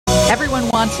Everyone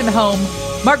wants him home.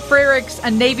 Mark Frericks,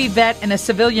 a Navy vet and a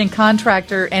civilian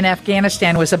contractor in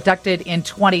Afghanistan, was abducted in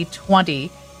 2020.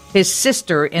 His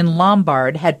sister in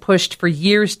Lombard had pushed for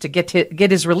years to get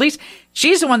his release.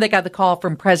 She's the one that got the call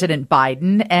from President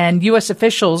Biden, and U.S.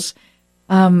 officials,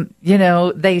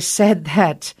 they said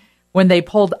that when they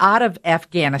pulled out of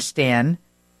Afghanistan,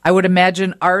 I would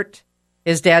imagine, Art,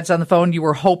 his dad's on the phone, you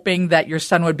were hoping that your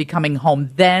son would be coming home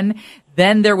then.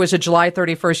 Then there was a July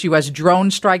 31st U.S.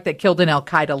 drone strike that killed an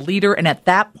al-Qaeda leader, and at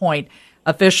that point,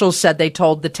 officials said they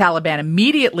told the Taliban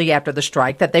immediately after the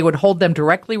strike that they would hold them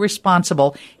directly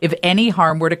responsible if any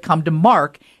harm were to come to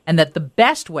Mark, and that the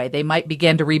best way they might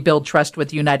begin to rebuild trust with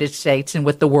the United States and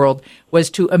with the world was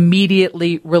to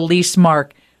immediately release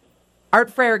Mark.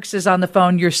 Art Frericks is on the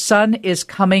phone. Your son is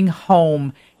coming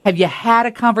home. Have you had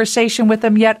a conversation with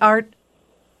him yet, Art?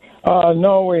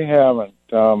 No, we haven't.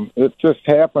 It just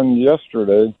happened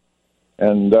yesterday,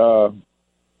 and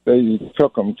they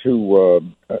took him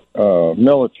to a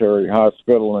military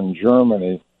hospital in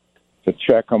Germany to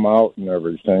check him out and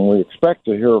everything. We expect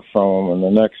to hear from him in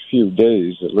the next few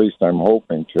days, at least I'm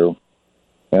hoping to.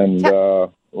 And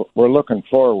we're looking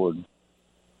forward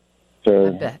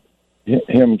to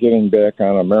him getting back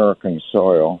on American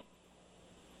soil.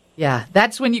 Yeah,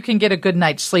 that's when you can get a good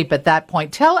night's sleep at that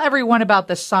point. Tell everyone about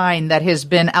the sign that has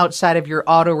been outside of your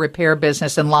auto repair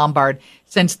business in Lombard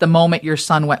since the moment your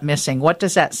son went missing. What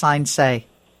does that sign say?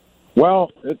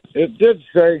 Well, it did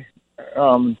say,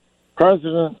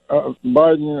 President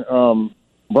Biden,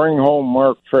 bring home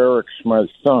Mark Frericks, my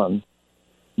son.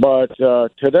 But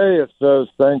today it says,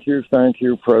 thank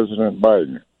you, President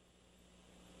Biden.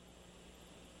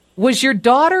 Was your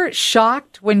daughter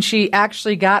shocked when she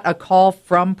actually got a call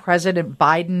from President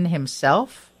Biden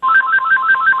himself?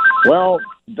 Well,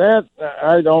 that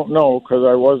I don't know because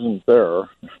I wasn't there.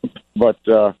 But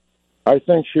I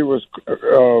think she was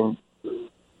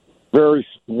very,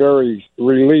 very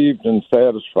relieved and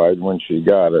satisfied when she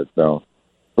got it, though.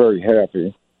 Very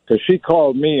happy. Because she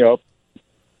called me up,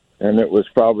 and it was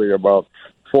probably about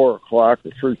 4 o'clock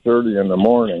or 3:30 in the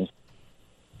morning.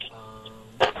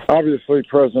 Obviously,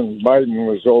 President Biden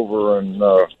was over in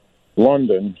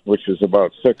London, which is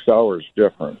about 6 hours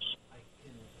difference.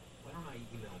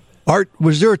 Art,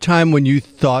 was there a time when you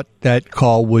thought that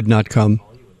call would not come?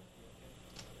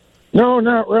 No,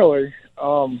 not really.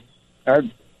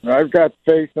 I've got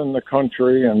faith in the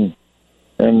country and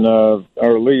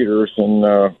our leaders,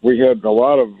 and we had a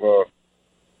lot of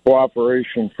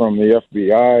cooperation from the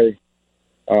FBI.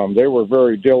 They were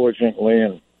very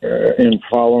diligently in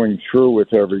following through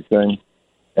with everything.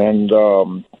 And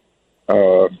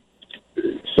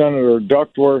Senator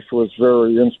Duckworth was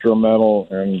very instrumental,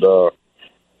 and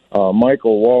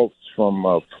Michael Waltz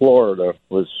from Florida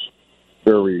was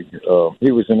very,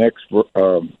 he was an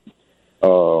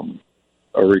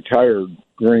a retired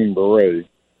Green Beret,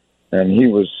 and he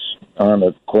was on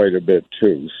it quite a bit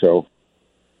too. So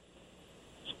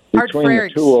between the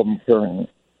two of them,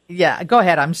 yeah, go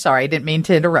ahead. I'm sorry, I didn't mean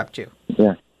to interrupt you.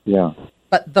 Yeah.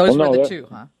 But those were the two,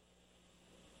 huh?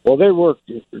 Well, they worked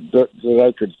that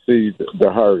I could see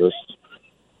the hardest,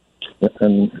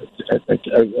 and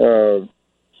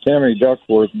Tammy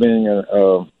Duckworth, being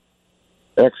an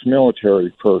ex-military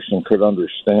person, could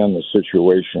understand the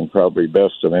situation probably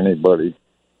best of anybody.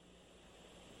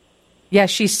 Yeah,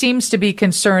 she seems to be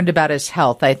concerned about his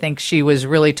health. I think she was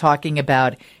really talking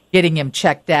about getting him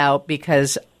checked out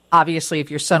because obviously if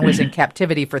your son was in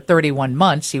captivity for 31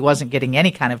 months, he wasn't getting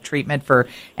any kind of treatment for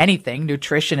anything.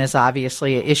 Nutrition is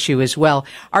obviously an issue as well.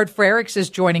 Art Frericks is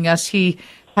joining us. He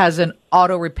has an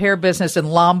auto repair business in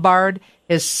Lombard.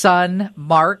 His son,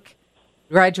 Mark,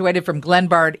 graduated from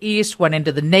Glenbard East, went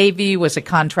into the Navy, was a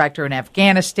contractor in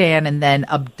Afghanistan, and then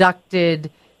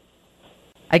abducted.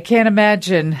 I can't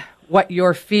imagine what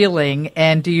you're feeling.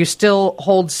 And do you still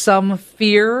hold some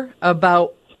fear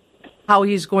about how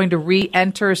he's going to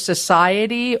re-enter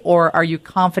society, or are you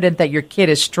confident that your kid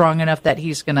is strong enough that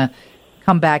he's going to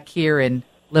come back here and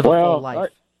live a full life?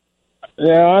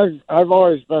 I've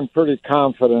always been pretty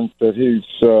confident that he's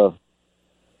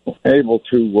able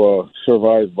to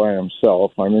survive by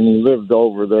himself. I mean, he lived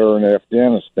over there in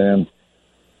Afghanistan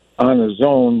on his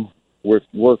own, with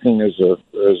working as a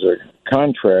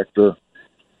contractor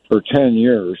for 10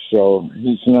 years, so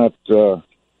he's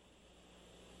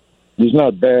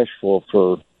not bashful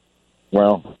for,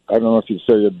 well, I don't know if you'd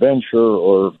say adventure,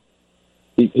 or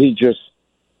he's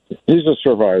a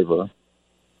survivor.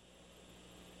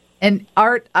 And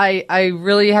Art, I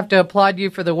really have to applaud you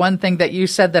for the one thing that you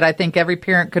said that I think every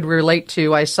parent could relate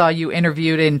to. I saw you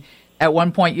interviewed, and at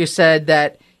one point you said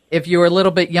that if you were a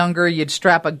little bit younger, you'd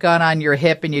strap a gun on your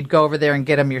hip and you'd go over there and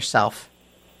get him yourself.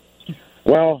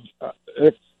 Well,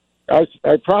 if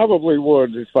I probably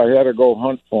would if I had to go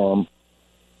hunt for him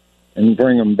and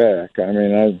bring him back. I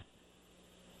mean,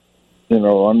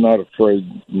 I'm not afraid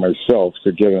myself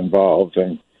to get involved.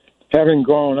 And having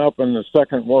grown up in the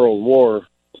Second World War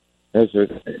as a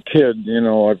kid,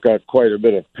 I've got quite a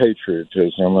bit of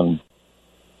patriotism and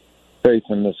faith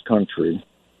in this country.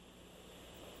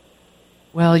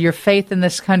 Well, your faith in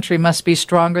this country must be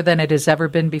stronger than it has ever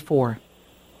been before.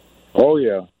 Oh,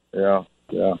 yeah.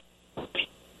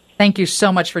 Thank you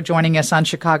so much for joining us on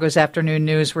Chicago's Afternoon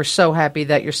News. We're so happy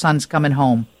that your son's coming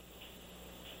home.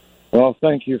 Well,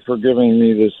 thank you for giving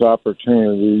me this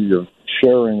opportunity. You're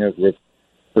sharing it with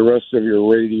the rest of your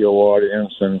radio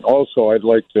audience. And also, I'd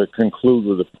like to conclude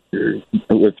with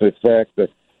the fact that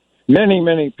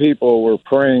many people were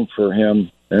praying for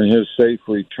him and his safe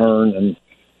return. And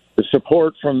the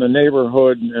support from the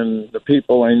neighborhood and the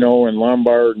people I know in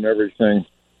Lombard and everything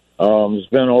has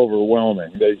been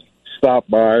overwhelming. They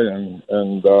stopped by and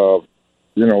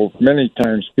many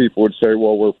times people would say,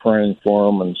 well, we're praying for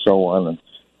him and so on. And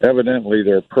evidently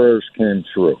their prayers came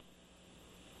through.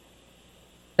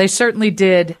 They certainly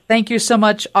did. Thank you so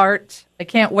much, Art. I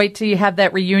can't wait till you have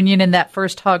that reunion and that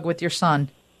first hug with your son.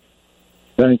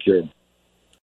 Thank you.